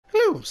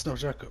Hello, I'm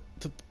Snubberjack.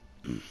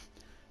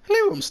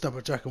 Hello, I'm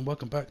Snubberjack, and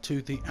welcome back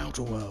to the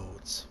Outer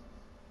Worlds.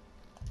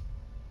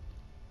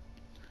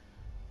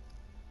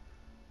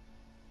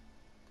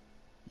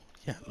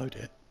 Yeah, load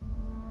it.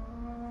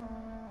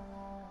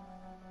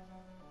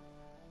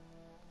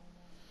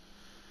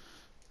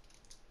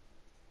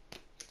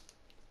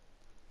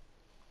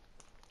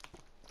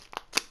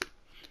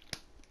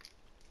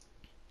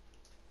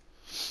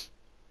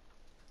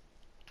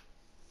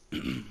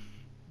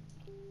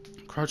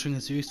 Crouching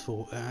is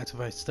useful, it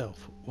activates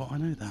stealth. Well, I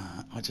know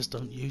that, I just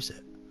don't use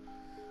it.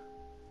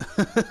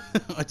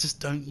 I just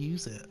don't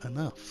use it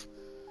enough.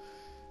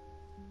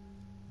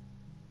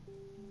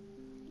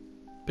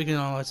 Picking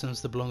on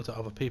items that belong to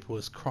other people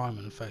is crime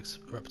and affects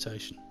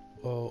reputation.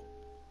 Well,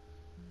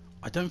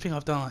 I don't think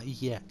I've done that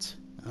yet,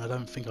 and I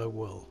don't think I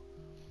will.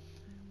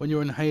 When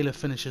your inhaler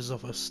finishes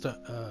off a stack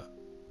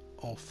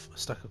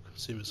of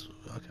consumers.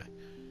 Okay.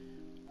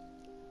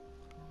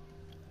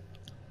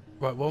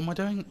 Right, what am I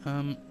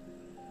doing?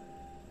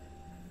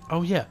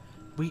 Oh yeah,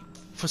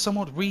 for some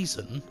odd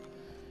reason,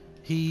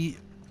 he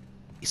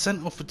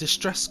sent off a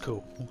distress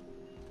call.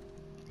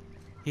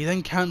 He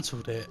then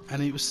cancelled it,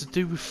 and it was to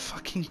do with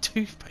fucking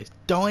toothpaste.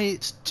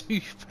 Diet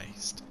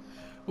toothpaste.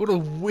 What a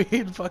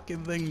weird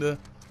fucking thing to...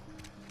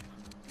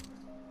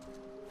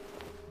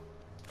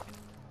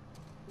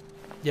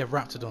 Yeah,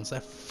 raptidons, they're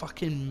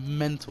fucking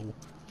mental.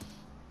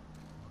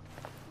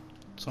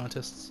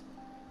 Scientists.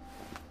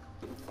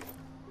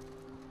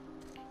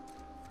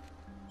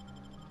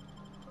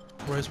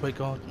 Roseway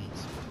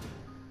Gardens.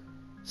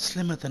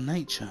 Slimmer than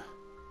nature.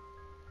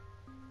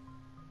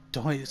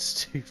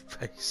 Diet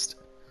toothpaste.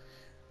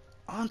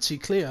 Auntie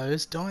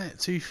Cleo's diet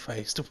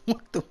toothpaste.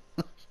 What the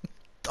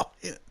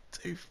diet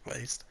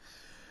toothpaste?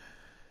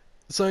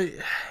 So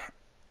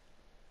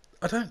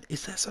I don't.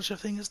 Is there such a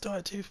thing as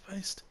diet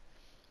toothpaste?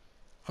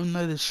 I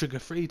know there's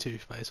sugar-free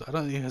toothpaste, but I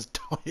don't think there's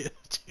diet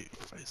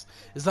toothpaste.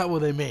 Is that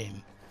what they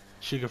mean?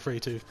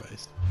 Sugar-free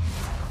toothpaste?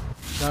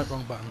 No,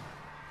 wrong button.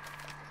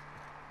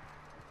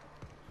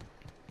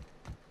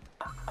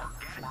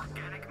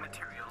 Organic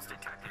materials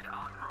detected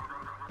on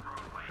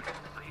roadway.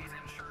 Please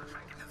ensure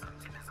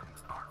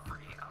mechanisms are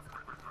free of.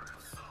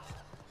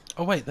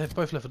 Oh wait, they've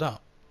both leveled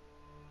up.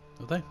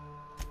 Have they?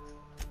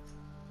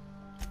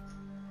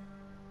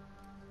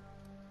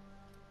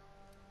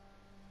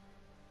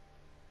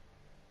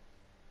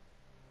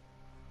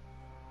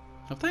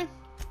 Have they?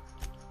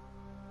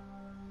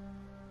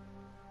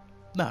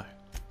 No.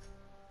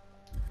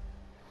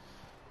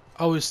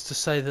 I was to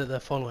say that they're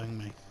following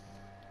me.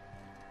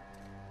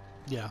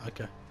 Yeah,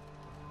 okay.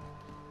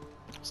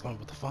 So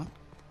what the fuck?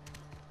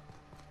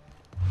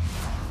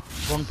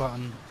 Wrong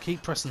button.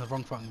 Keep pressing the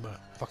wrong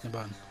fucking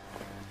button.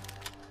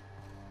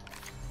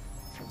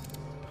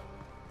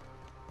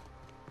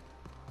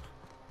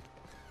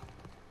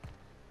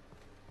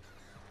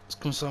 It's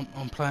because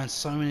I'm playing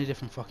so many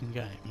different fucking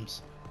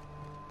games.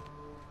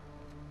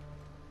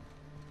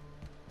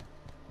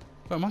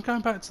 Wait, am I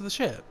going back to the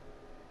ship?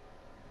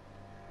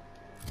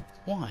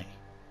 Why?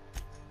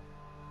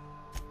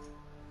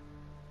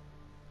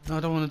 No, I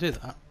don't want to do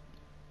that.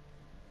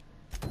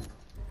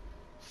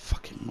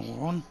 Fucking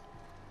moron.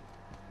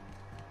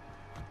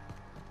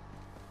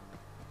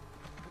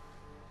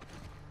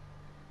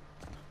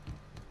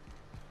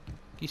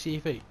 Can you see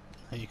your feet?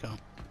 There you go. I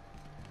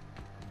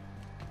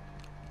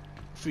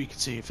thought you could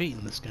see your feet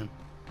in this game.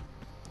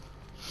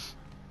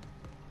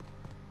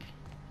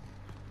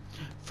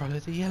 Follow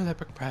the yellow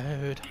brick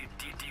road.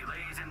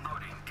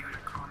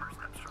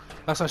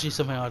 That's actually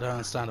something I don't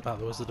understand about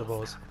the Wizard of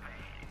Oz.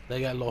 They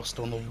get lost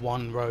on the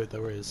one road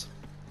there is,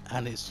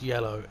 and it's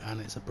yellow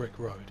and it's a brick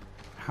road.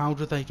 How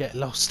do they get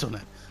lost on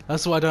it?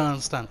 That's what I don't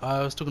understand.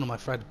 I was talking to my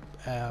friend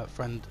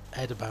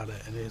Ed about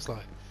it, and he was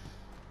like,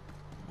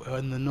 well,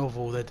 in the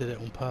novel they did it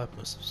on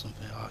purpose or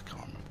something. I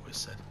can't remember what he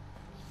said.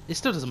 It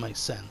still doesn't make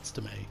sense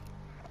to me.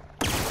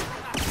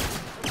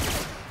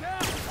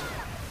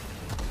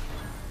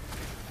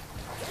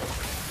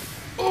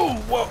 Oh,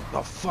 what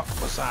the fuck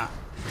was that?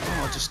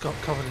 Oh, I just got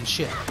covered in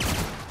shit.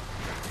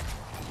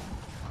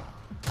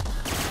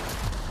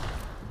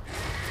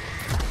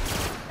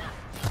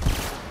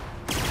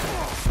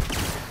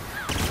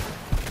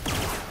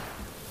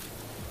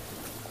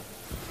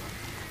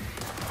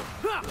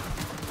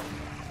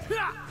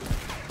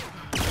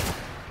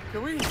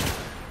 Can we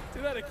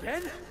do that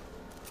again?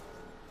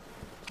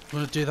 You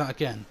want to do that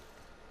again?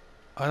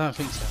 I don't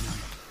think so, man.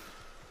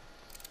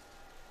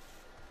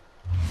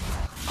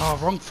 Oh,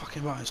 wrong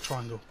fucking button, it's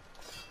triangle.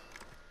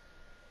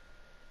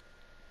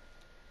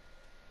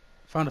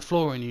 Found a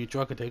flaw in you,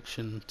 drug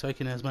addiction.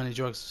 Taking as many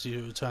drugs as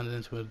you turn it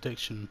into an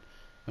addiction.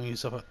 When you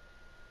suffer.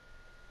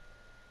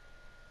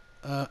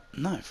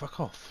 No, fuck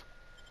off.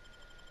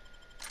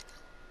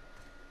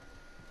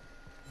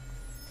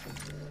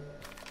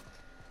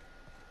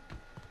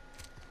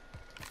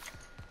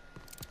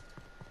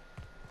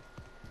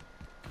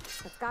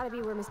 That's gotta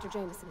be where Mr.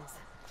 Jameson is.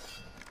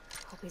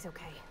 Hope he's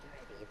okay.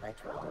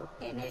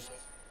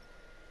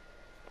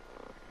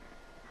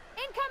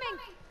 Incoming!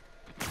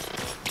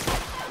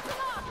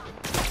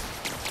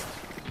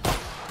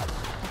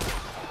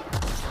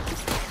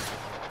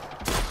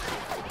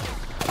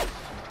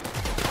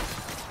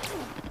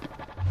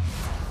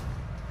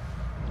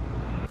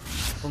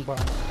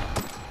 button.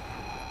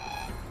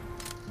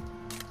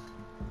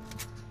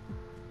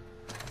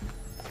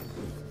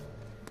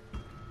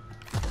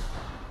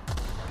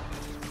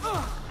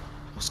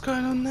 What's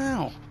going on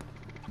now?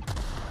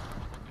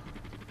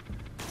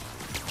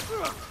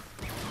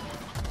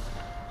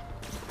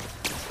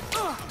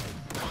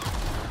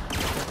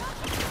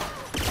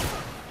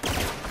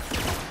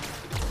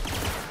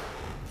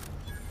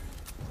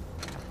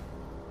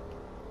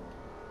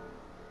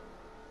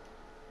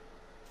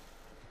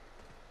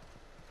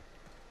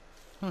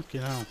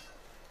 Fucking hell.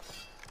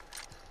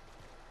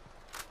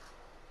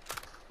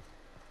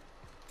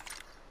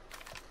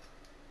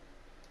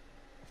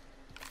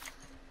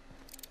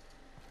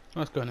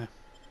 Let's go now.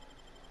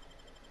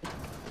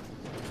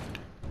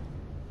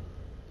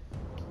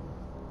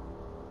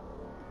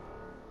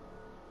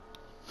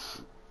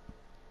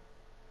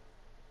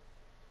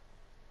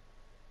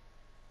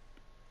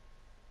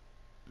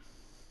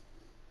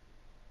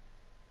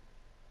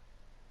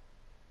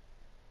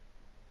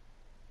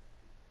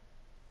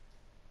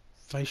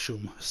 Facial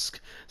mask,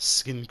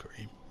 skin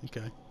cream.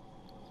 Okay.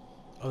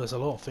 Oh, there's a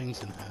lot of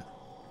things in here.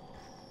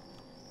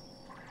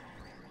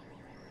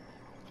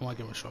 I might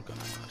get my shotgun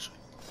out actually.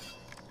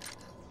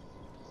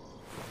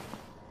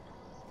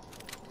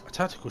 A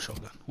tactical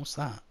shotgun. What's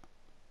that?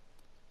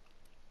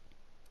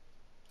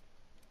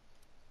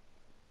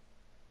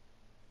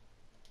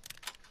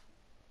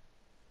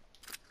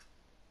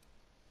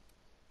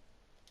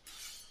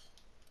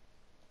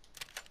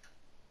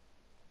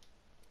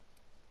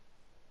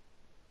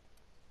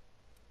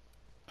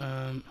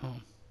 Oh.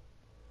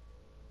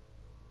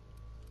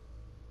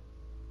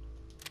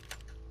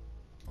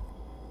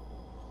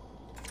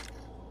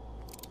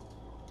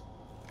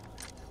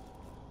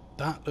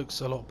 That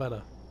looks a lot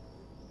better.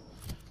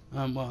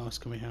 What else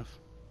can we have?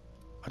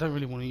 I don't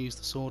really want to use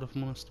the sword, if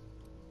I'm honest.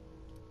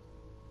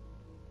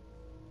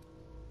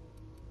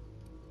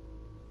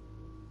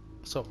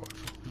 Assault rifle.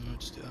 I'll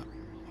just do that.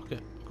 Okay,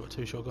 got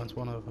 2 shotguns,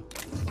 1 over.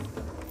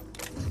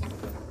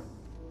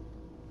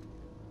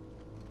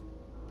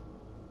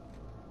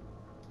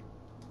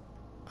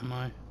 Am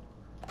I?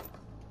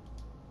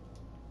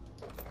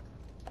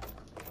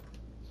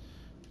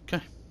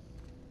 Okay.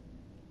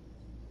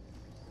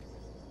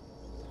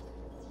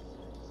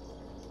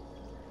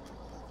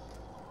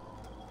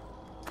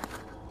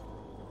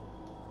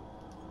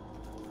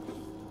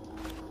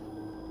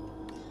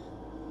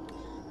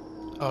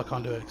 Oh, I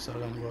can't do it because I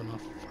don't got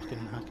enough fucking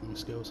hacking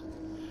skills.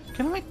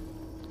 Can I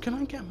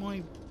get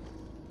my...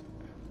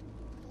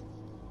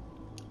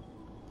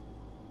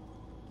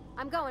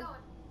 I'm going.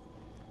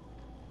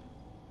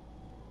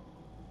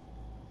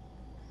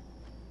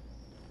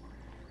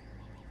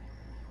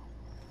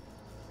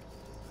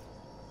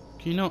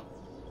 Can you not?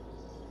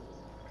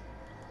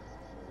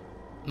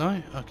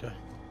 No? Okay.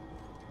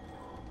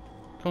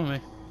 Come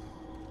with me.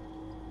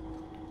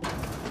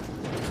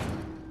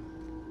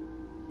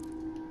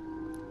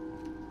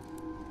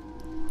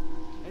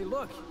 Hey,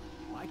 look,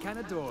 my kind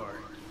of door.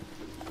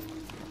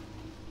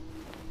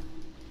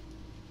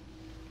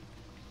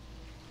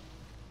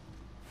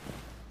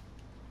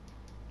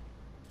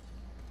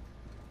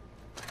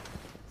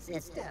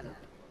 System.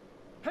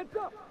 Heads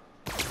up!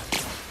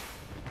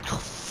 Oh,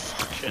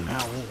 fucking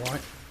hell,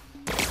 alright.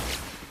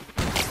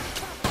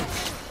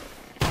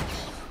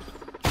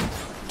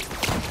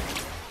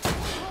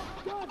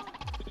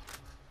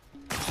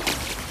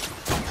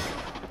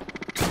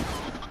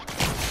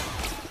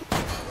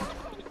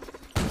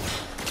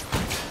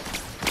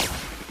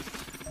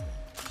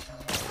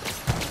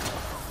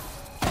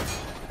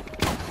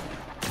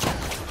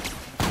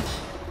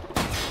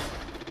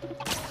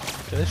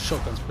 Okay, this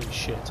shotgun's pretty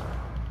shit.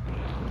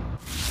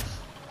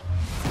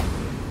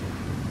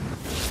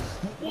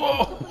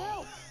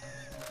 Whoa!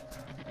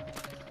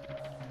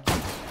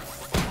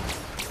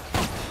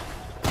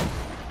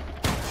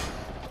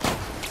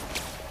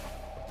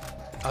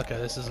 Okay,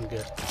 this isn't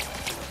good.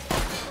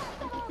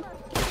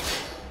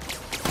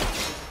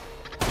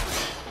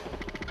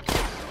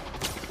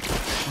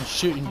 I'm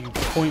shooting you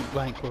point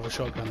blank with a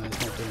shotgun and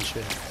it's not doing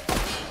shit.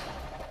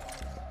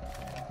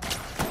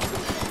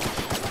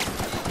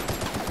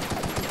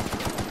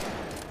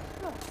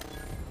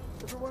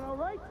 Everyone all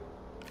right?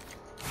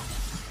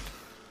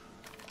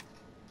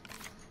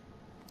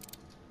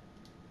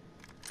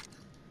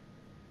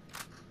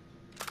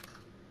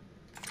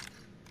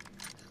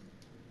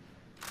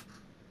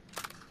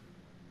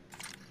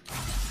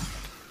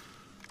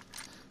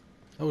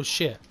 Oh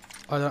shit.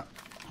 I'll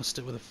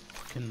stick with a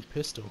fucking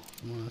pistol,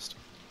 if I'm honest.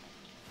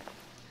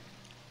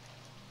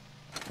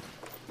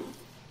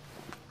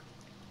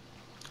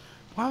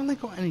 Why haven't they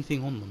got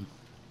anything on them?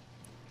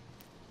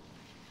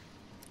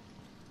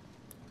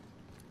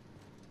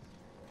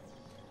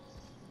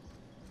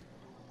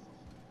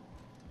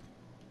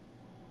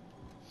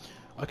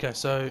 Okay,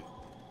 so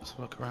let's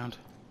look around.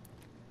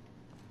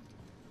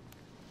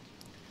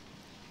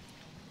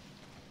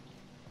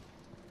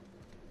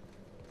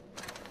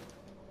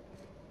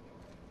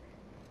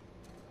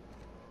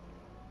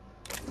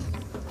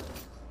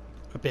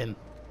 A bin.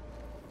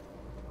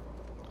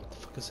 What the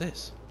fuck is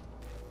this?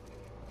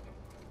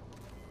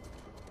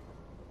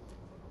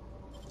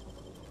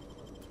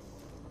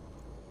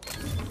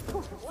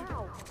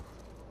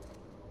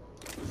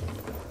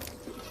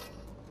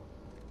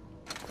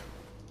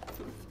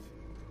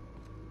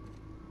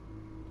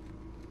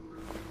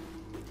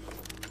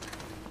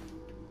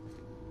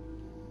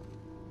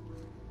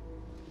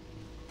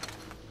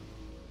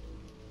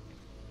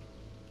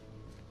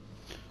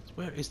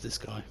 Where is this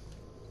guy?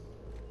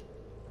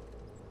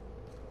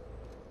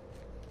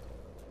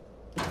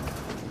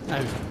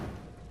 Oh.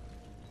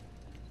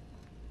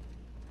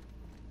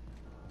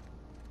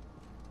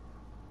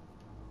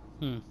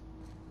 Hmm.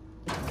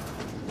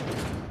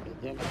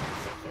 Beginning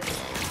security.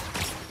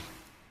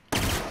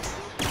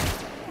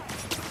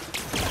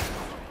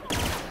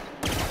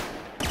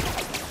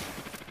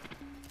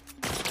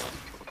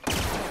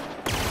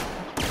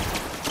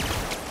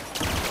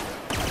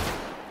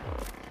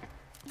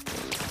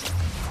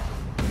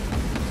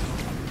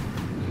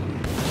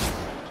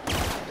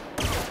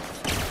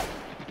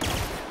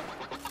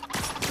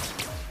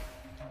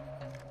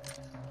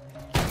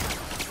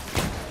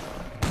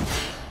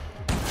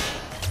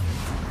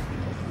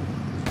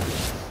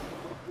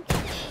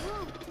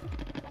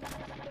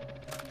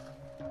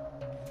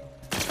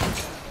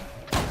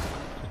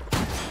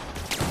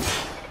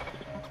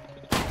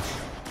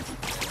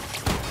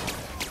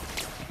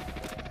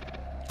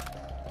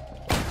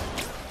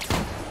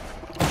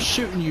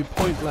 Shooting you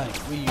point blank,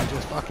 will you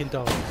just fucking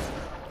die?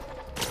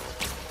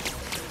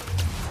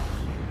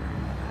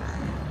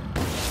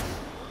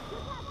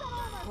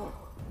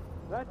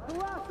 That's the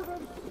last of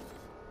them.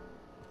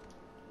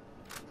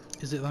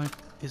 Is it though?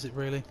 Is it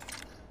really?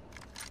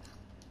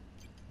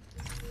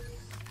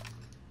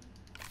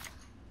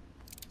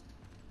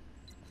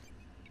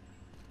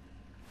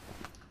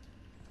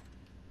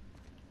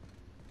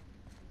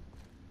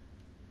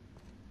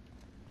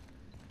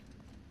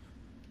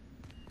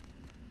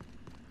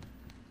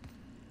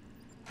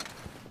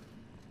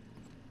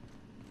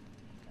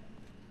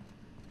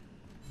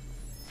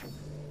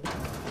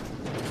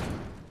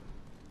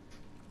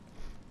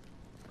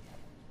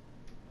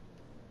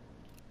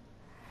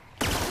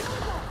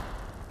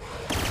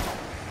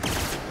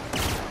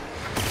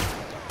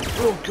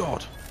 Oh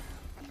god!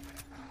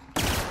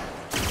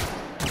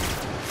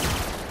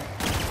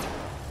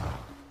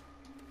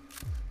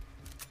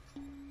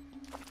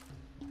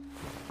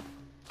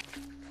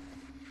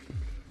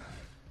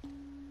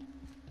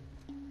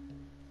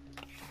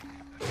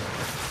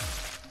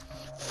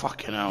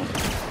 Fucking hell.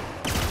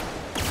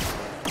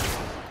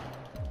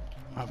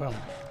 I found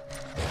it.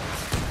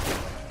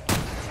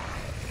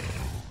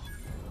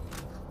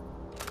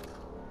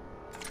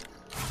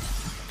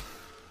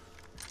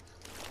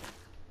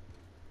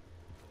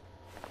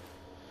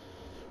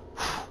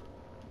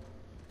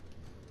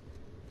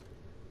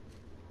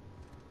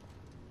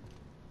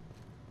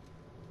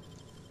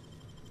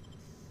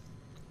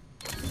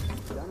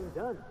 Done and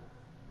done.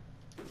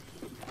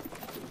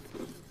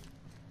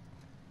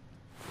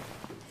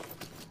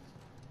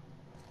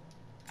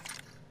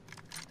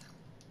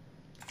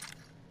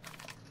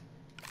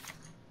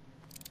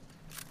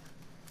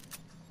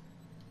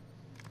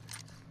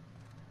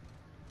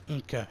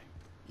 Okay,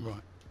 right.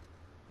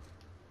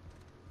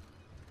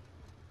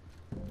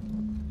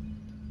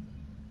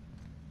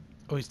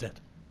 Oh, he's dead.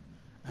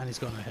 And he's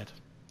gone ahead.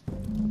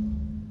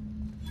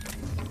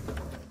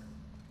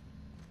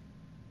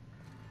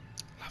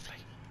 Lovely.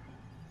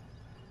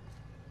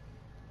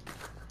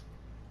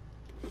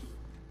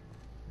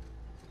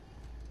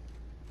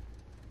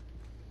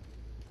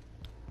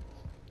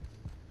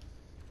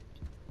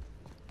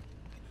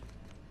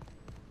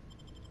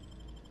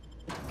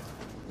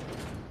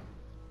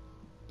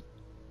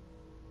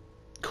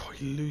 God,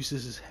 he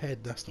loses his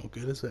head. That's not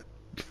good, is it?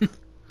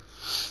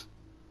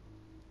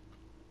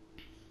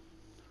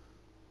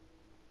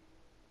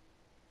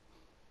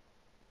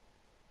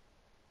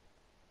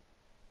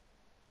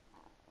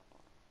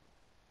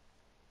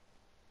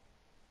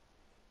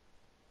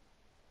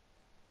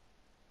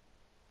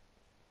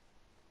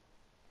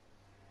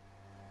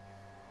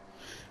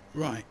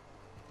 Right.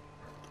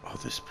 Oh,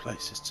 this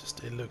place is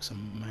just, it looks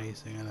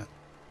amazing, isn't it?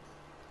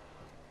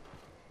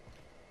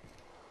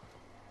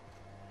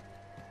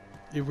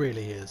 It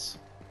really is.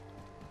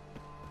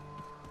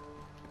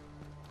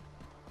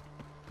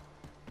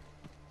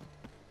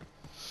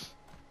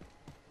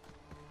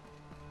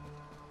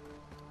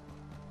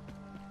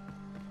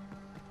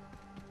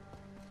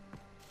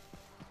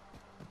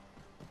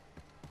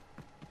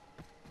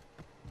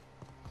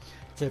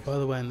 Yeah, by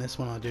the way, in this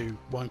one I do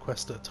one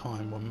quest at a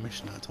time, one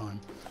mission at a time.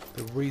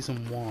 The reason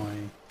why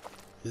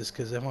is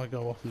because if I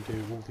go off and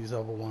do all these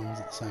other ones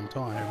at the same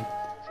time,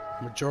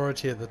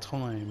 majority of the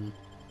time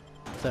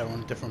they're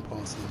on different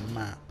parts of the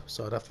map,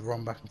 so I'd have to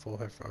run back and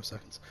forth every 5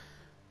 seconds.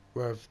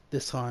 Whereas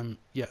this time,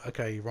 yeah,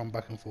 okay, you run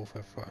back and forth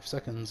every 5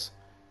 seconds,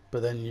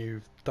 but then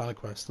you've done a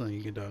quest and then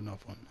you can do another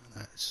one.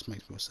 And that just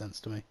makes more sense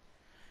to me.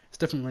 It's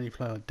different when you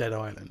play like Dead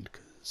Island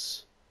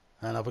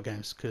and other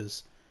games,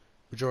 because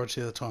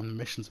majority of the time the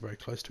missions are very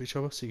close to each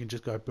other, so you can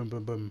just go boom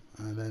boom boom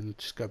and then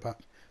just go back.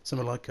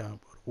 Something like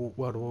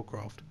World of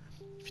Warcraft,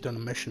 if you've done a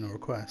mission or a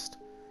quest,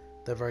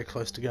 they're very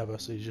close together,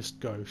 so you just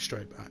go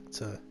straight back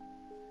to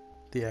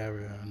the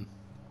area and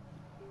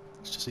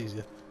it's just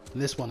easier.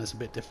 And this one is a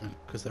bit different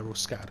because they're all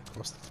scattered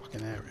across the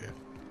fucking area.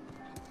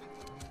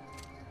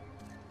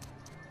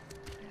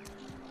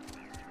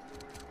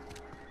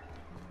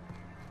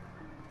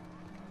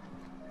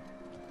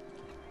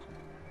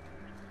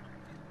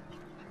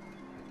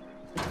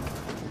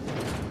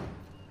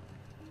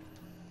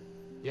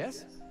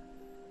 Yes?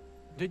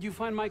 Did you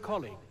find my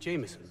colleague,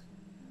 Jameson?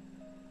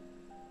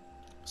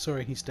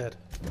 Sorry, he's dead.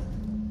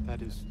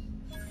 That is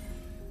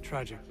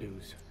tragic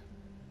news.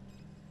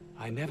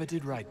 I never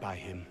did right by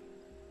him.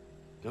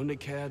 Only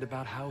cared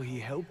about how he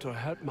helped or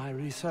hurt my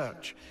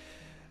research.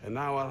 And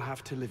now I'll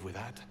have to live with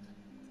that.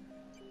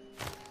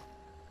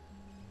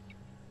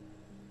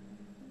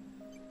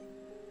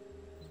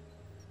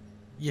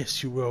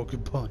 Yes, you will.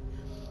 Goodbye.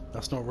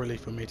 That's not really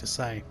for me to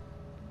say.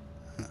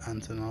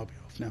 Anton, I'll be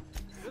off now.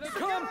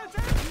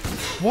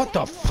 What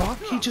the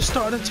fuck? He just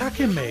started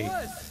attacking me.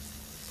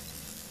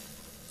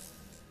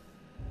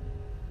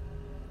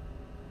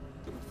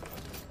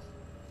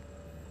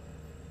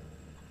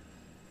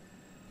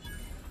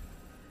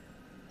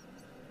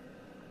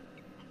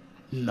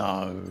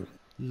 No.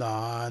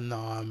 Nah.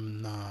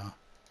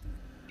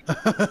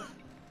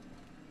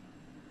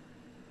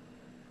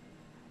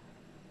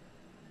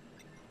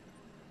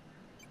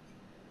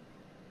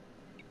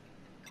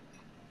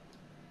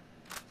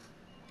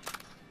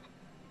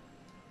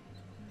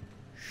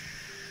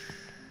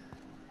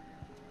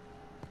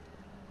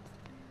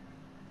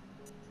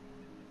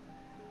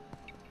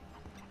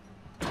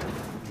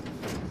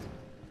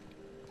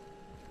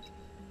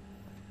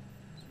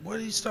 What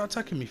did he start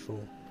attacking me for?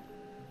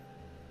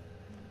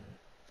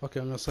 Fuck it,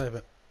 I'm gonna save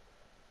it.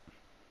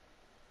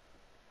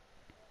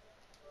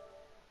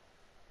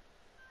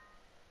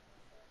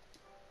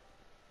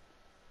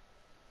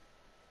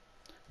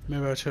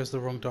 Maybe I chose the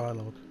wrong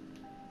dialogue.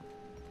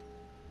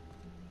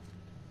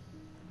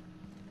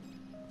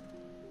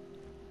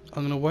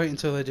 I'm gonna wait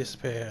until they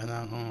disappear and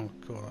then, oh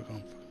god, I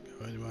can't fucking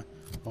go anywhere.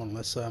 Hold on,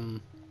 let's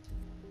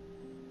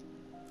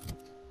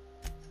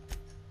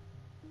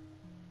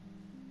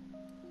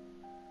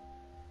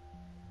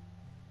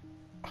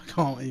I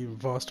can't even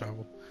fast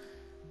travel.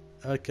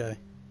 Okay.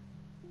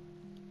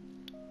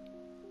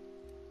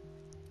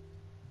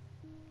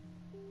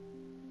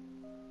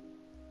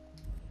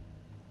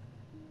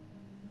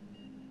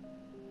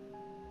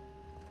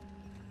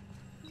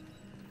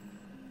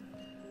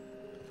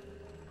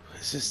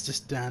 This is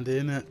just dandy,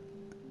 isn't it?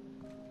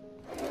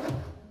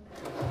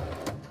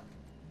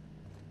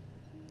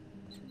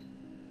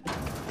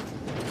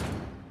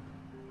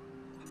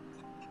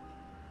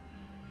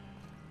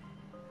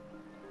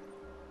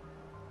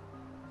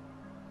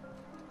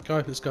 Go,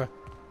 let's go.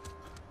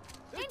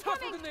 They're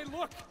tougher than they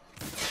look!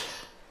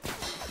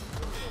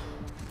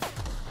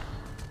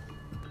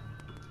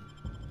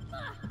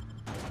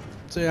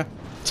 See ya.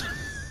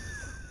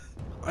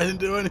 I didn't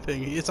do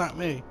anything, he attacked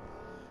me.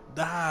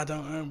 Nah,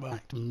 don't earn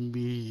back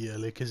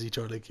immediately because he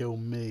tried to kill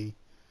me.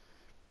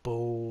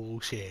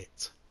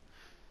 Bullshit.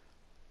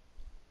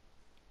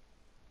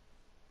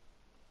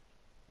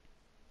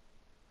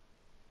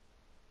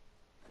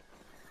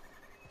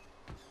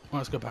 Right,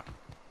 let's go back.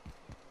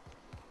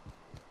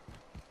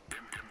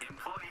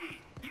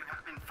 Employee, you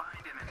have been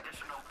fined an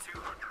additional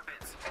 200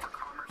 bits for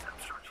commerce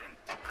obstruction.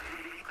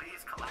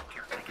 Please collect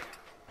your ticket.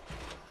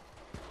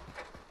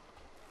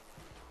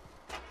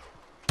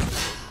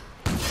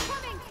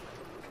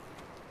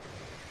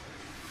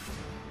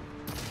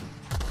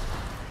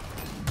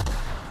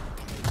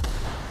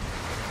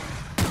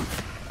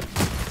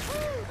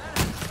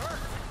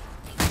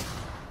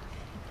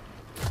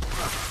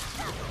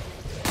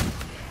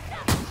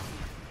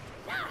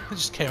 It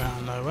just came out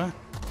of nowhere.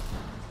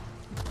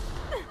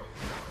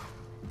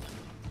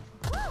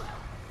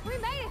 We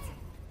made it!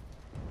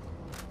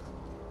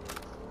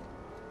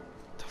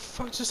 The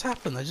fuck just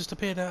happened? They just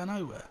appeared out of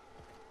nowhere.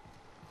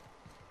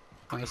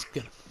 Right, let's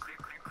get the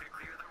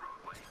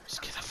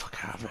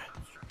fuck out of it.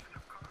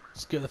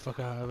 Let's get the fuck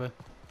out of it.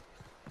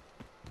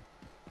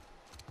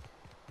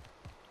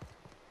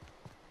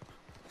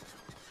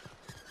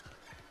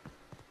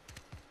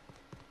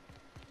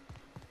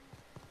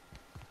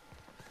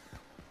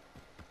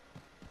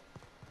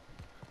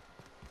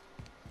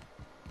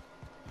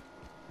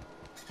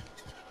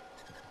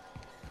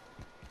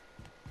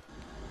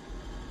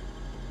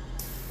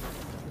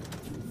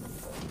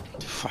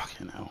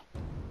 Fucking hell.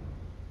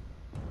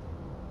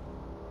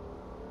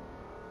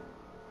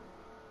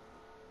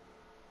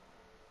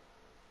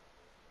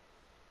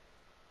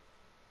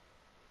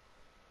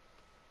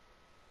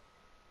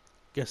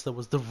 Guess that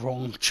was the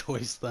wrong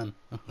choice then.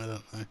 I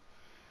don't know.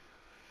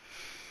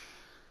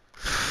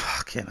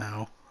 Fucking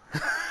hell. I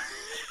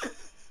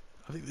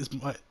think this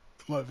might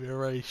be a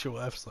very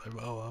short episode,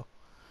 but oh well.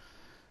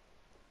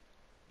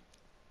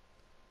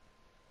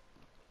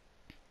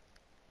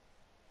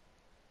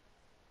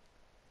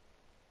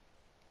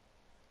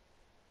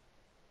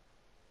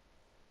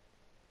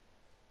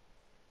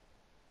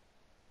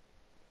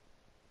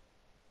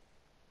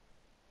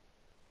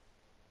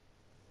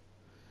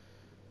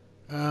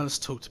 Let's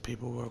talk to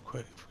people real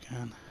quick if we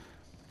can.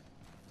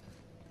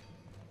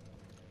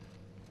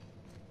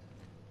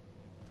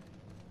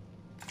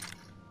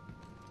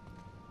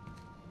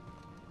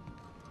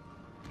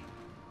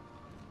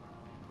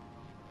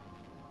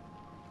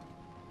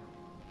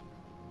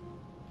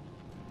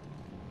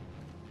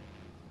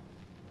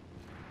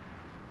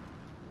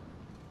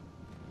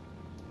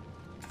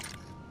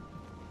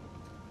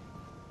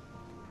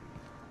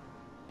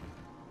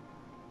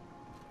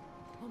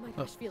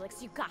 gosh,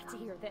 Felix, you got to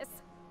hear this.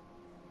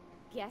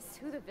 Guess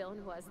who the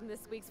villain was in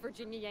this week's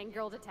Virginia Yang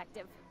Girl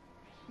Detective?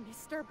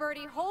 Mr.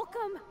 Bertie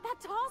Holcomb, that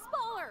toss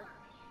baller!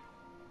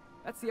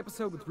 That's the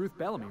episode with Ruth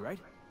Bellamy, right?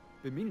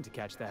 Been meaning to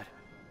catch that.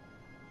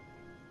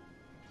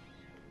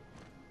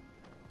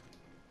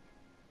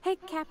 Hey,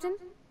 Captain.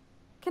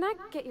 Can I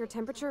get your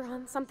temperature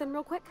on something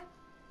real quick?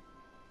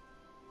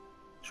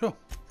 Sure.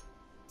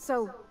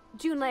 So,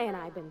 Junlei and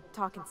I have been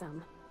talking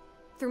some.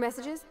 Through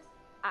messages.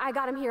 I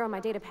got him here on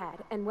my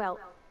datapad, and well,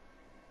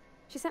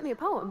 she sent me a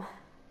poem.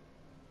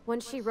 One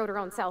she wrote her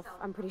own self,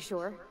 I'm pretty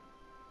sure.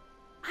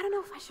 I don't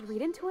know if I should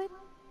read into it.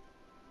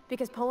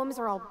 Because poems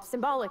are all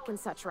symbolic and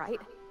such, right?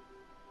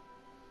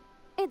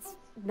 It's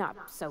not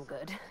so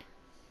good.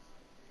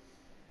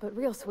 But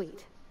real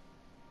sweet.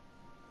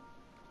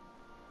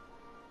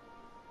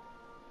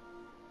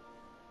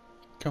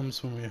 Comes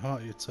from your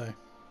heart, you'd say.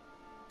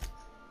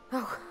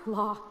 Oh,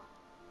 law.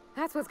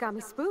 That's what's got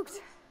me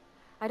spooked.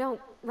 I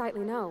don't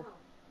rightly know.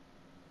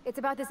 It's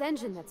about this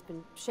engine that's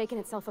been shaking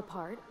itself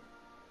apart.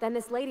 Then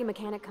this lady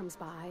mechanic comes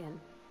by and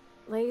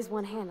lays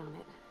one hand on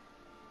it.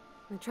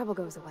 And the trouble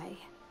goes away.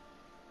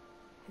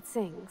 It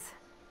sings.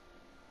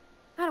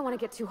 I don't want to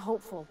get too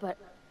hopeful, but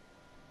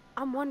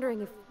I'm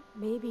wondering if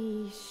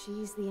maybe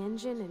she's the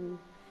engine and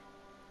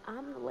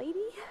I'm the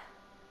lady?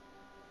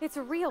 It's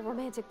a real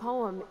romantic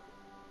poem.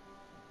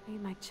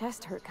 Made my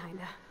chest hurt,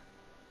 kinda.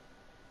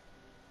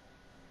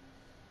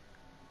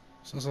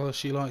 Sounds like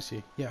she likes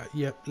you. Yeah,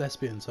 yep,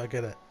 lesbians, I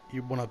get it.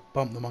 You want to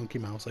bump the monkey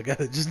mouse, I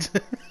get it. Just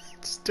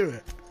do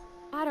it.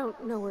 I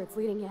don't know where it's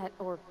leading yet,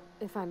 or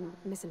if I'm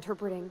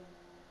misinterpreting.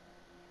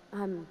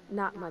 I'm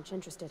not much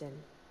interested in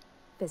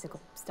physical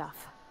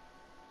stuff.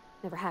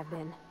 Never have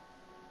been.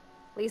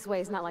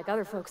 Leastways not like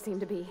other folks seem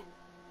to be.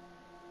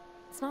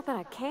 It's not that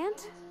I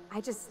can't, I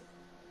just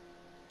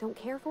don't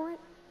care for it.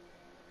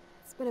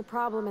 It's been a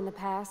problem in the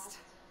past.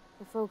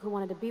 The folk who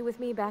wanted to be with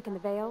me back in the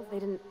Vale,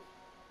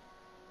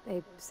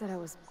 they said I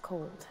was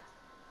cold.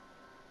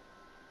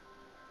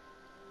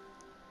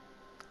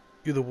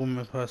 You're the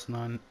woman person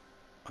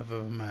I've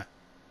ever met.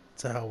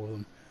 To hell with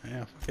them.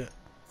 Yeah, fuck it.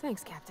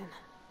 Thanks, Captain.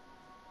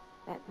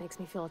 That makes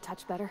me feel a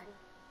touch better.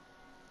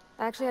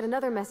 I actually had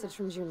another message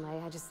from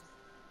Junlei. I just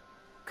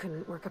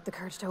couldn't work up the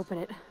courage to open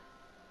it.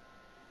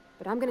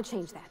 But I'm gonna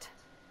change that.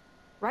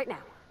 Right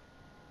now.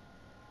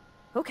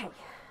 Okay,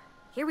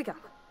 here we go.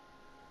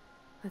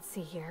 Let's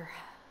see here.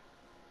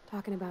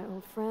 Talking about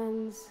old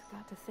friends,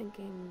 got to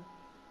thinking...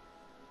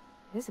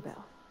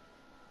 Isabel?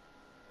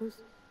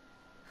 Who's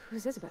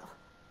Isabel?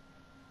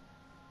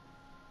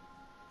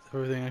 Is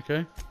everything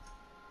okay?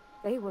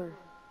 They were...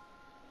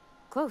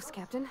 close,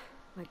 Captain.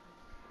 Like,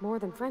 more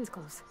than friends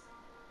close.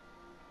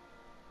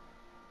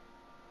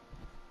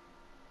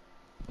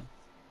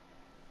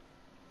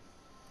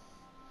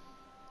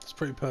 It's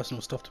pretty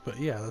personal stuff to put.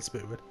 Yeah, that's a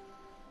bit weird.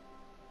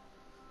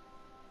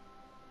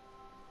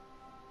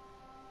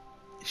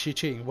 Is she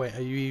cheating? Wait,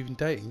 are you even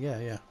dating?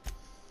 Yeah.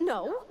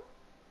 No.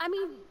 I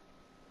mean,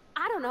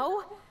 I don't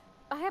know.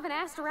 I haven't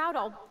asked her out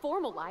all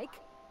formal-like.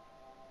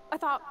 I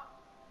thought,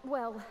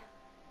 well,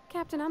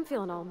 Captain, I'm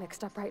feeling all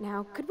mixed up right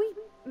now. Could we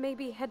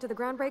maybe head to the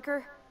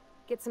Groundbreaker?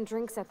 Get some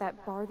drinks at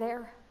that bar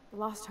there? The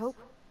Lost Hope?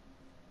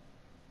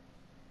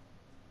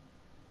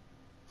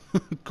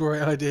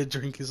 Great idea,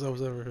 drinking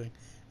solves everything.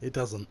 It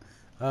doesn't.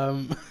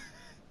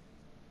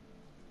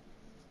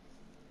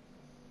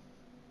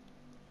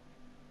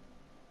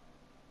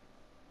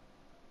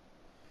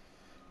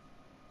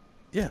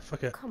 Yeah,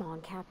 fuck it. Come on,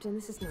 Captain.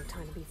 This is no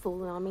time to be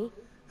fooling on me.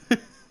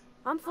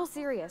 I'm full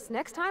serious.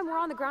 Next time we're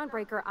on the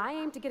Groundbreaker, I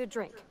aim to get a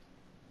drink.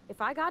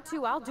 If I got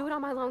to, I'll do it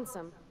on my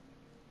lonesome.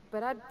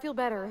 But I'd feel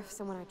better if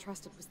someone I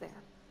trusted was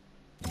there.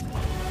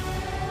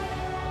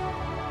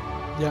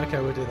 Yeah,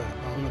 okay, we'll do that.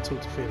 I'm gonna talk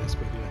to Felix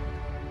quickly.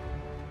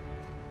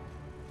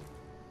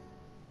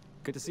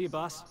 Good to see you,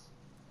 boss.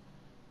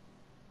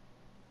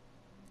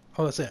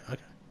 Oh, that's it.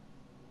 Okay.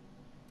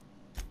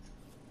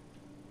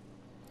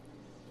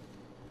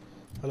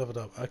 I leveled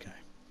up. Okay.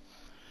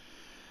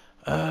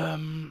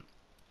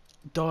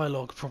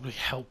 Dialogue probably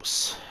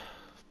helps.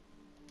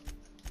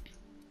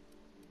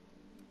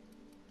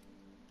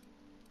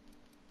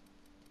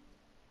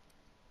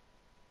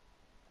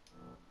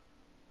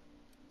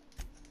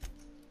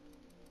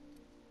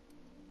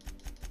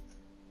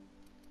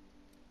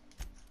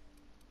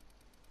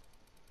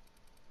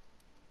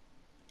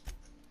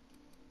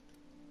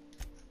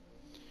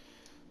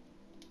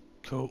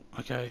 Cool.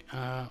 Okay.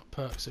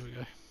 Perks. Here we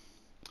go.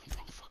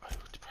 Oh, fuck! I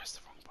pressed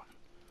the wrong button.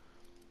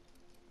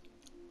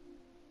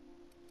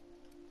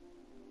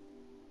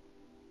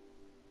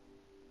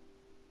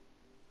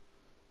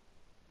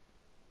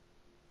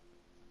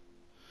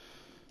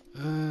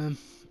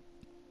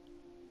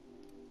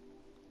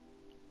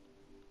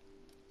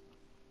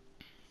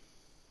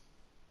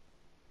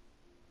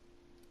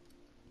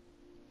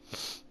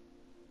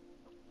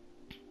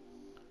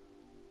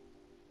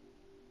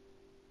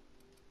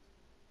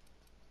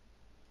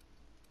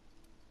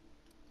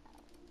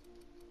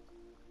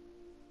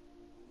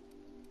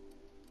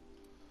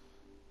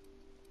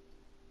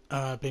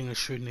 Being a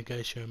shrewd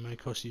negotiator may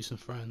cost you some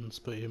friends,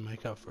 but you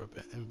make up for a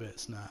bit in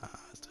bits. Nah,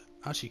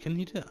 actually, can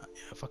you do that?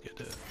 Yeah, fuck it,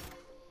 do it.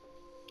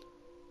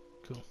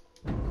 Cool.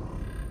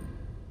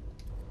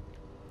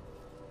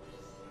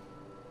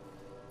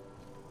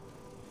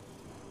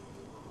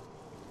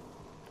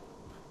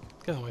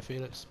 Get away,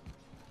 Felix.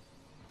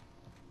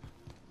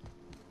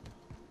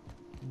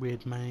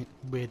 Weird name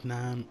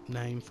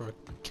for a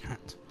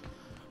cat.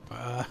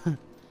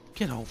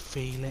 Get old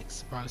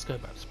Felix. Right, let's go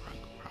back to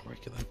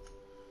Groundbreaker then.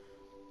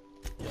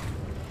 Yeah.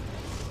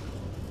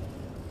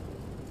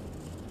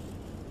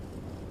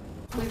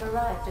 We've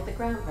arrived at the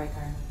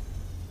Groundbreaker.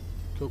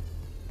 Cool.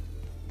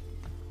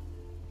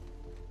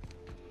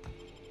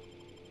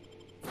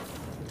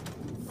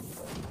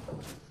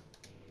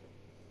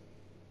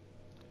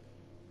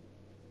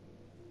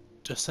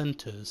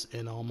 Dissenters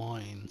in our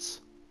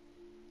minds.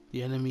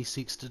 The enemy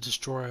seeks to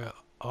destroy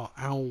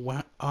our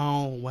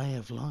way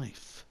of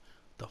life.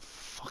 The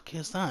fuck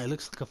is that? It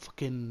looks like a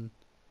fucking...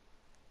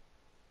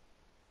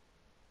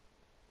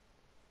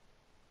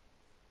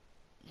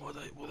 What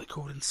are they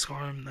called in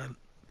Skyrim?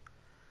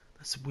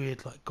 That's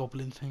weird, like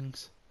goblin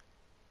things.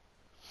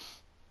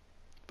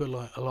 But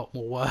like a lot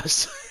more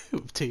worse,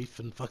 with teeth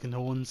and fucking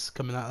horns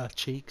coming out of their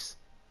cheeks.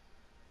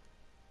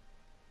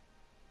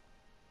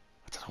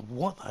 I don't know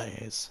what that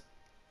is.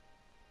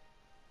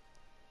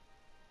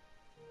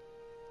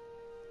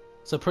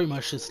 So pretty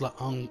much it's like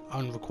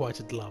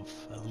unrequited love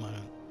at the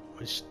moment,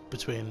 which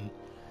between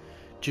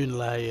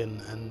Junlei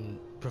and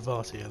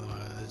Parvarti at the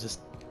moment. It's just,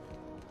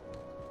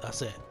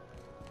 that's it.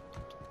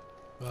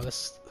 Well,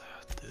 let's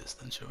do this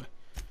then, shall we?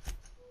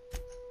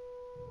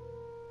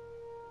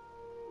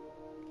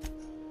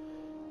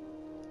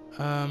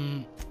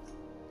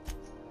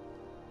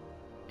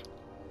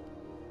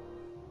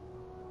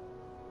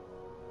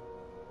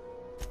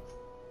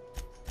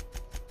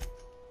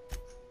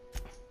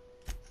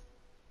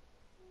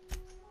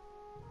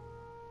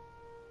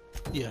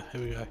 Yeah,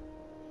 here we go.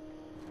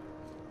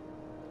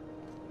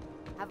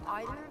 Have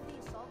either of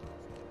these solved?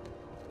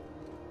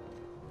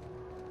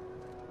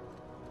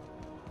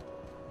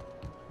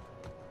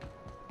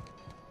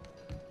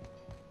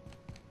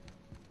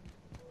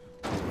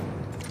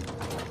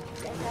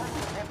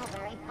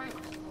 Purple-berry punch.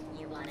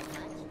 You want a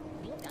punch?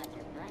 We've got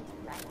your punch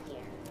right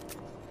here.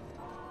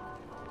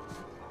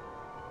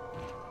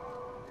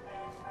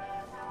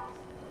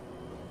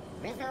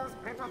 Rizzo's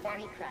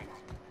Purple-berry crunch.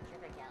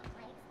 Sugar-gel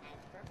flakes and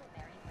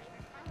purple-berry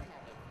flavored power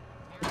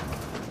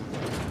nuggets.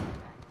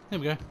 There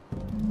we go.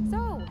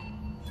 So,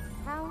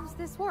 how's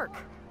this work?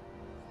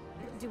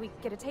 Do we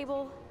get a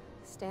table?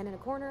 Stand in a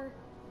corner?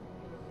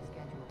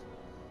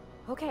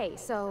 Okay,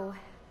 so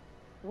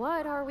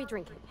what are we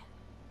drinking?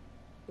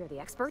 You're the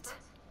expert.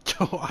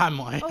 Oh, am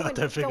I? Oh, I and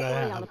don't think I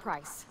worry am. on the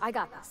price. I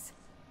got this.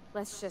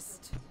 Let's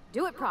just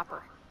do it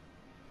proper.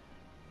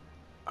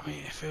 I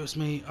mean, if it was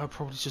me, I'd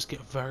probably just get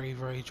very,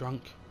 very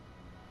drunk.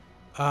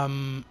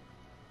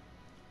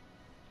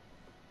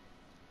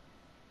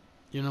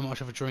 You're not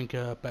much of a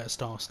drinker, better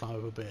start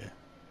with a beer.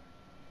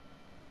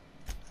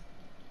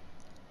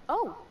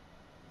 Oh,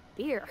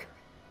 beer.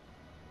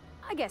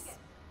 I guess,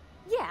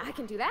 yeah, I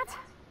can do that.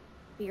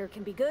 Beer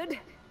can be good.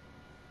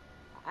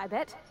 I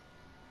bet.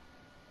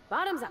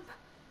 Bottoms up.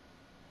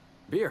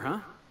 Beer, huh?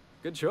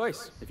 Good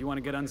choice, if you want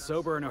to get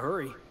unsober in a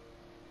hurry.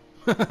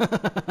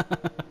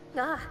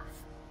 Ah,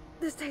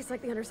 this tastes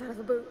like the underside of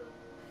a boot.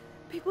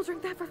 People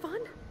drink that for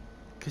fun?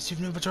 Because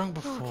you've never drunk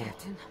Oh, before.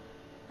 Captain.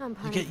 I'm You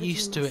pining get for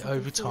used to doing it something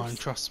over time, fierce.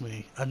 trust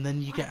me. And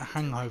then you get a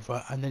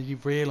hangover, and then you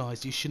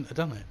realise you shouldn't have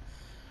done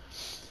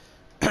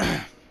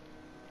it.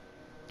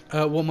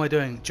 What am I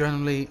doing?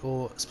 Generally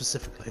or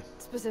specifically?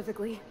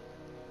 Specifically.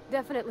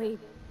 Definitely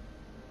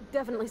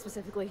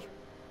specifically.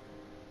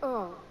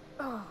 Oh,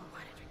 why did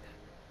I drink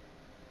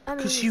that? I mean,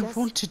 Because you just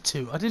wanted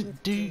to. I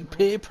didn't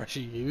peer pressure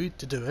you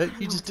to do it.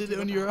 You just did it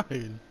on your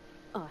own.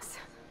 us.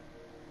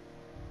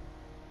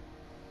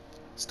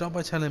 Start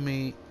by telling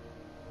me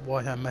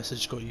why her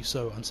message got you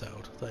so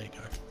unsettled. There you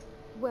go.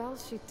 Well,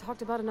 she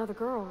talked about another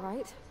girl,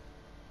 right?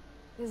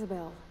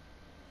 Isabel.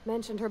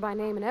 Mentioned her by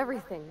name and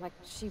everything, like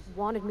she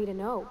wanted me to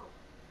know.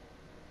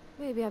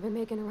 Maybe I've been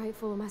making a right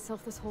fool of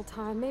myself this whole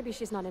time. Maybe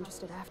she's not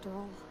interested after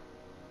all.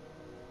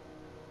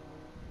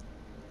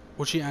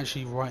 What'd she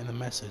actually write in the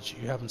message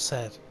you haven't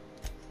said?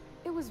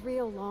 It was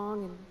real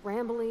long and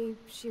rambly.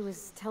 She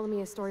was telling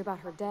me a story about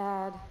her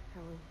dad,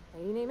 how a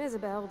lady named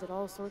Isabel did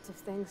all sorts of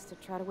things to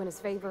try to win his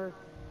favor.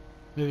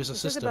 Maybe it's a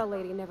This sister. Isabel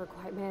lady never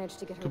quite managed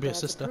to get her Could be a dad's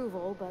sister.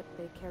 approval, but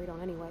they carried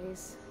on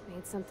anyways.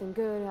 Made something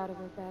good out of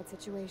a bad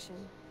situation.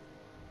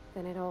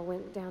 Then it all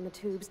went down the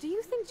tubes. Do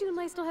you think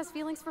Junlei still has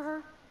feelings for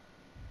her?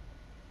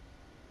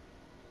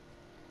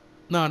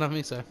 No, I don't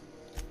think so.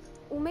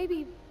 Well,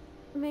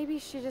 maybe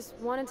she just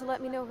wanted to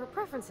let me know her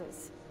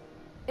preferences.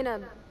 In a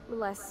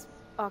less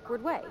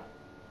awkward way.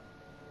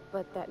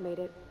 But that made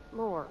it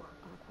more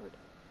awkward.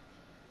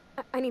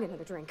 I need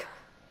another drink.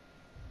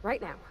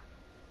 Right now.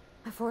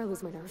 Before I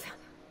lose my nerve.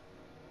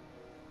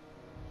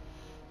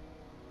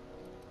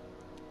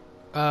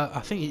 I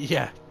think,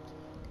 yeah.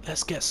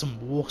 Let's get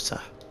some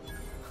water.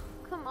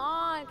 Come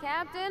on,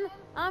 Captain.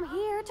 I'm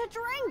here to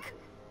drink.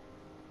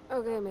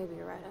 Okay, maybe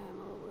you're right. I am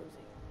a little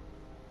woozy.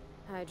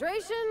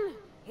 Hydration,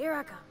 here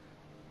I come.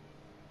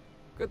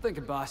 Good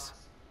thinking, boss.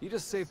 You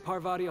just saved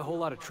Parvati a whole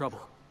lot of trouble.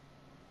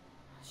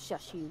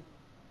 Shush you.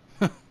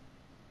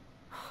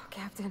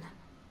 Captain,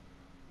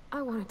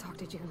 I want to talk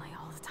to Junlei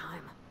all the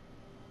time.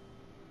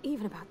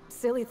 Even about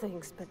silly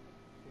things, but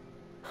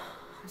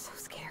I'm so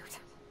scared.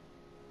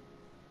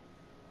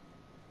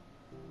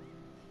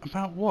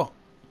 About what?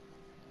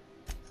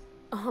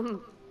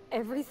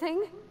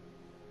 Everything?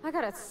 I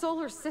got a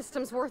solar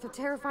system's worth of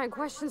terrifying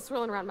questions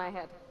swirling around my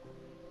head.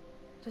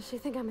 Does she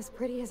think I'm as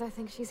pretty as I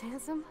think she's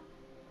handsome?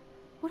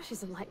 What if she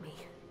doesn't like me?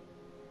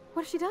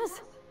 What if she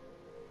does?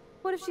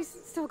 What if she's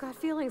still got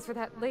feelings for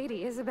that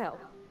lady, Isabel?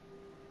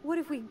 What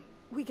if we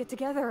get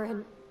together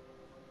and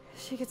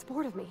she gets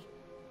bored of me?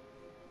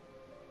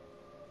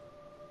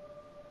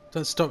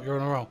 Don't stop, you're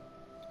on a roll.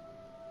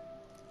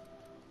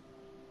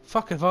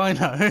 Fuck if I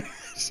know.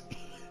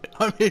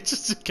 I'm here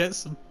just to get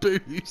some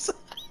booze.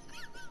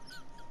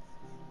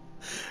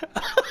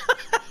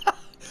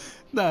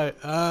 No,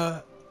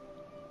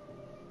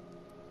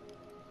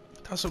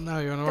 don't stop now,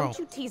 you're on a roll. Don't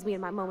you tease me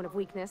in my moment of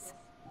weakness.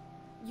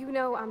 You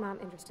know I'm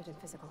not interested in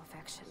physical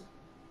affection.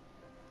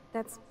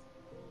 That's...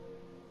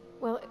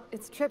 well,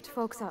 it's tripped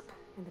folks up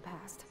in the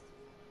past.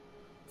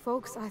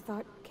 Folks I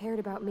thought cared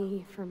about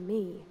me for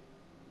me.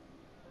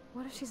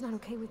 What if she's not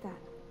okay with that?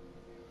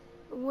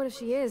 What if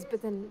she is,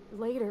 but then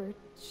later,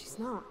 she's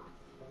not?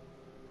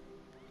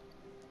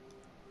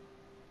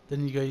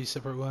 Then you go your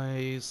separate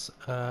ways.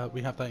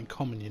 We have that in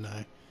common, you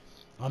know.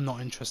 I'm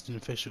not interested in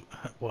official...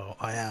 well,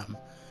 I am.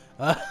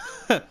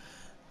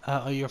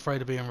 Are you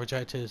afraid of being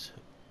rejected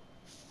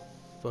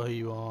for who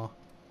you are?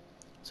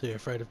 So you're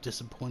afraid of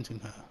disappointing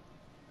her?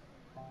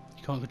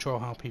 You can't control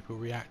how people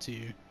react to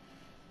you,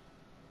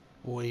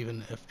 or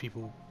even if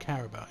people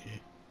care about you.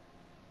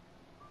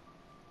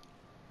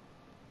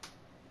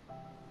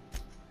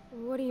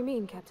 What do you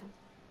mean, Captain?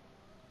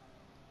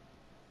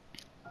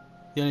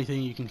 The only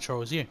thing you can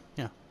control is you.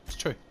 Yeah, it's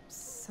true.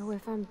 So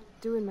if I'm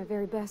doing my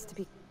very best to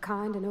be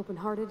kind and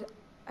open-hearted,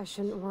 I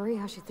shouldn't worry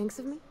how she thinks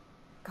of me?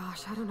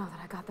 Gosh, I don't know that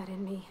I got that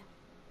in me.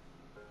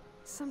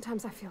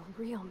 Sometimes I feel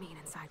real mean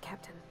inside,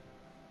 Captain.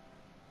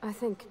 I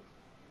think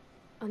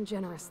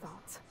ungenerous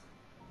thoughts.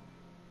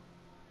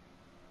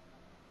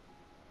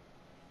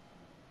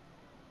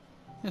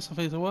 Yeah,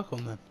 something to work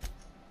on then.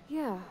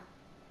 Yeah.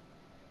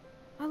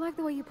 I like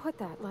the way you put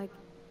that, like,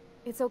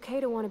 it's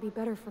okay to want to be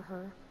better for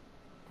her,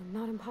 and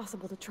not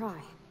impossible to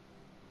try.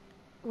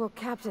 Well,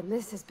 Captain,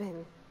 this has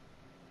been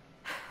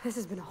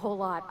a whole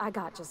lot. I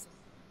got just...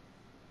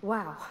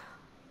 wow.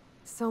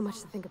 So much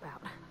to think about.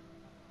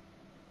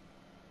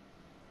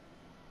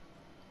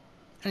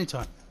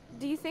 Anytime.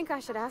 Do you think I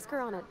should ask her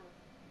on a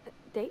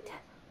date?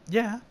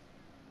 Yeah.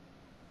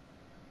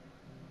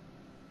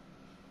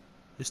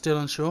 You're still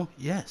unsure?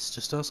 Yes,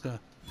 just ask her.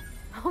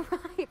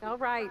 All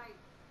right.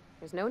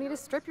 There's no need to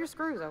strip your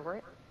screws over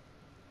it.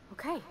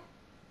 Okay.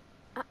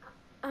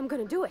 I'm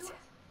gonna do it.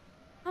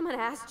 I'm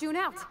gonna ask June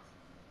out.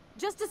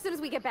 Just as soon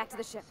as we get back to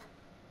the ship.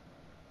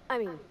 I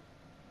mean,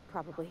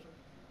 probably.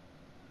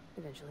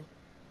 Eventually.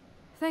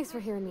 Thanks for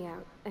hearing me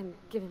out and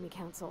giving me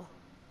counsel.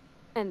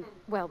 And,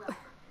 well,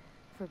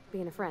 for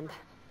being a friend.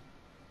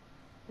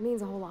 It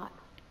means a whole lot.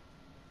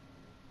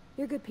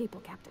 You're good people,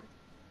 Captain.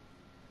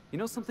 You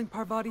know something,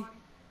 Parvati?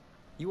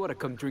 You ought to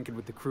come drinking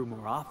with the crew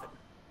more often.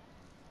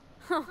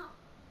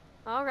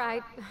 All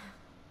right.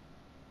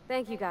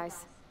 Thank you,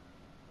 guys.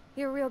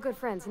 You're real good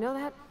friends, you know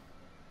that?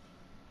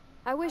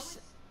 I wish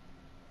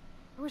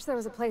there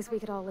was a place we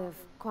could all live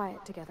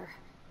quiet together.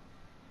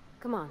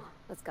 Come on,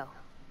 let's go.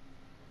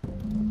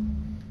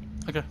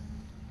 Okay.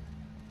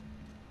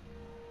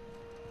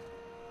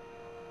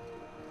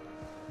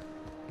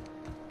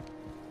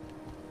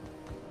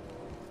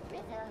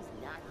 Rizzo's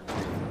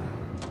knocking.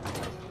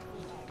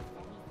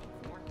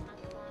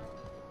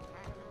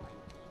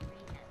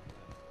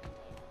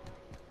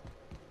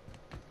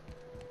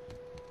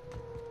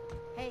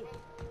 Hey.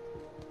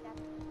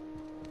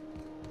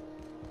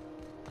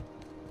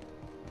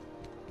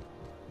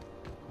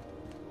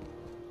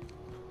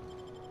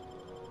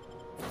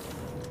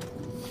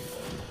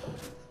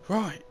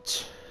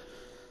 Right.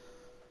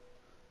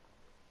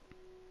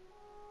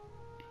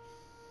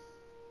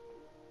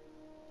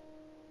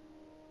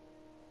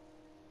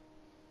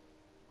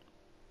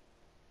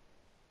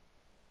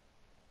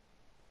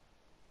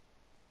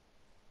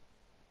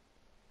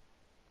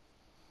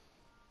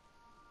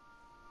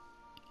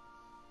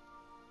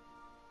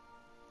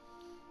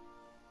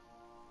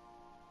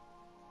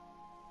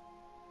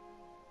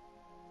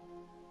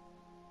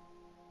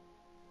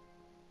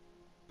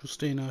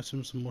 Pristine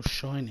items are more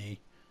shiny,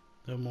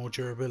 they're more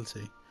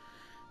durability.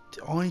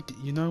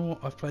 You know what?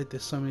 I've played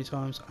this so many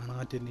times and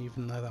I didn't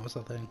even know that was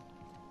a thing.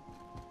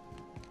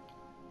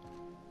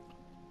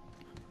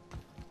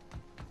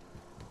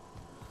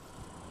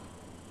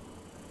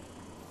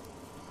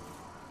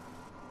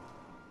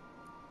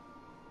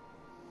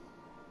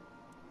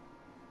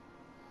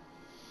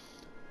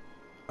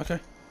 Okay.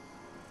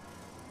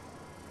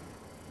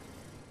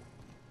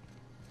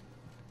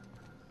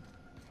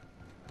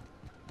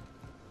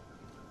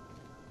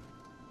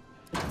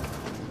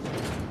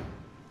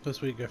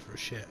 First we go for a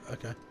shit.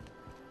 Okay.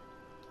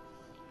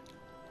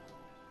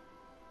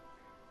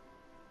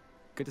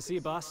 Good to see you,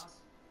 boss.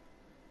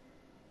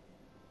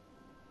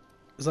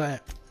 Is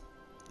that it?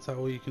 Is that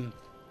all you can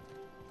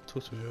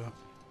talk to me about?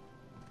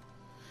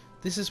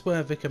 This is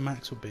where Vicar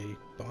Max will be,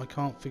 but I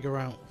can't figure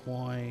out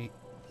why.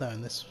 No,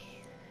 and this.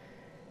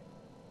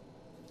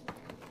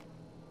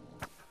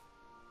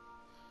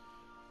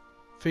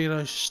 Feel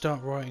I should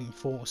start writing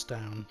thoughts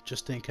down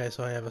just in case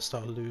I ever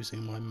start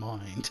losing my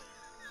mind.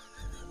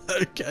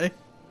 Okay.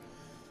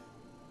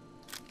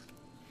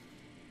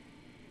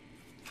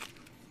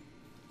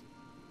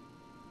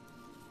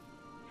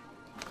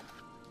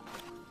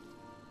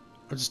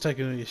 I'm just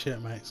taking all your shit,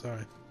 mate.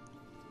 Sorry.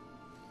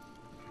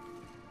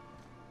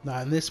 No,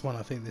 in this one,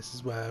 I think this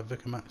is where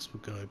Vicar Max will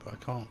go, but I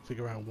can't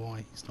figure out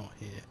why he's not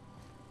here.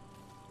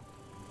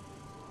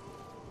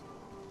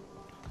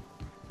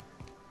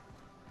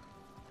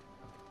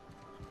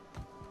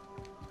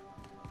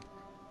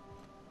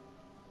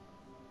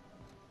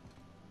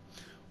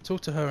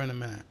 Talk to her in a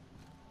minute.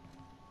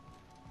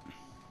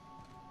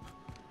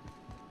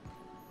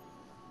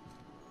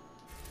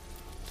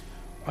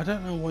 I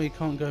don't know why you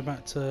can't go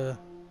back to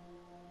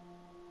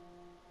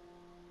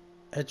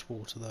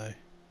Edgewater though.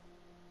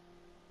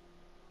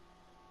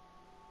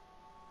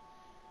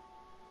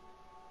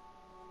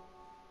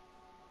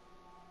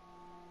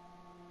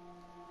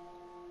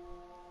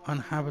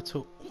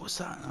 Unhabitable. What's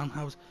that?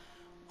 Uninhabitable.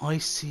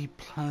 Icy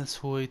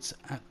planetoids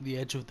at the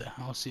edge of the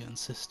Halcyon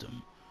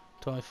system.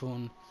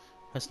 Typhon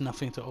has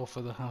nothing to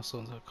offer the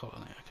Halcyon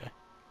colony. Okay.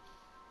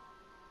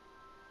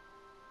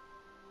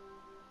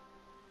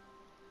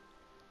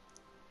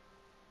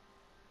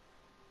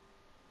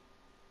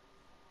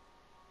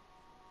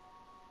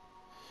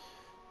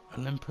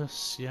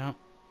 Olympus, yeah.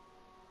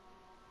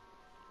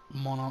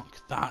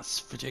 Monarch,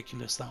 that's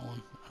ridiculous, that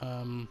one.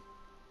 I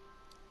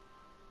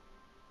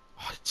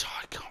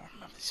can't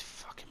remember these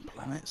fucking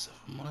planets,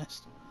 if I'm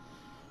honest.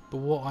 But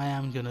what I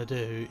am going to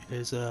do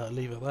is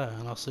leave it there,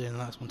 and I'll see you in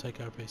the next one. Take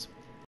care, peace.